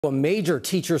A major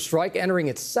teacher strike entering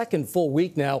its second full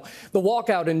week now. The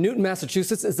walkout in Newton,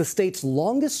 Massachusetts is the state's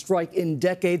longest strike in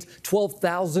decades.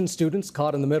 12,000 students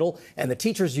caught in the middle, and the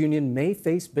teachers union may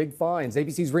face big fines.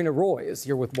 ABC's Rena Roy is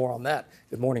here with more on that.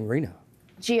 Good morning, Rena.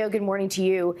 Gio, good morning to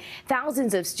you.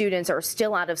 Thousands of students are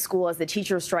still out of school as the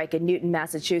teacher strike in Newton,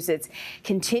 Massachusetts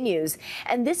continues.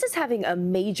 And this is having a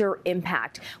major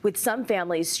impact, with some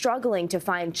families struggling to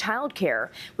find childcare.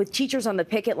 With teachers on the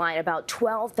picket line, about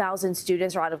 12,000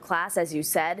 students are out of class, as you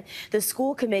said. The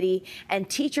school committee and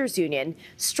teachers union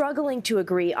struggling to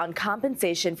agree on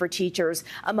compensation for teachers,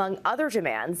 among other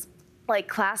demands like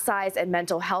class size and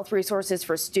mental health resources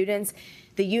for students.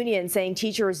 The union saying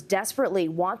teachers desperately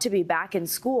want to be back in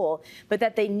school, but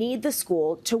that they need the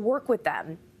school to work with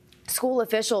them. School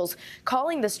officials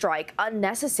calling the strike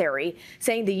unnecessary,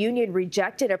 saying the union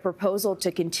rejected a proposal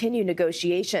to continue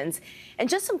negotiations. And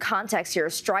just some context here,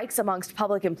 strikes amongst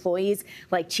public employees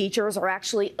like teachers are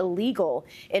actually illegal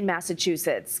in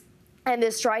Massachusetts. And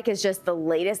this strike is just the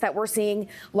latest that we're seeing.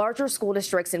 Larger school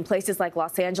districts in places like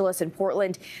Los Angeles and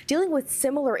Portland dealing with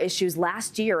similar issues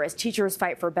last year as teachers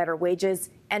fight for better wages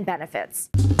and benefits.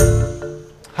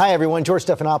 Hi, everyone. George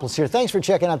Stephanopoulos here. Thanks for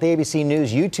checking out the ABC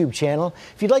News YouTube channel.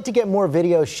 If you'd like to get more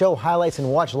videos, show highlights, and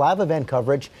watch live event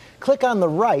coverage, click on the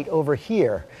right over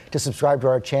here to subscribe to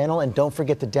our channel. And don't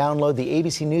forget to download the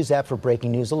ABC News app for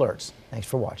breaking news alerts. Thanks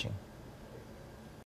for watching.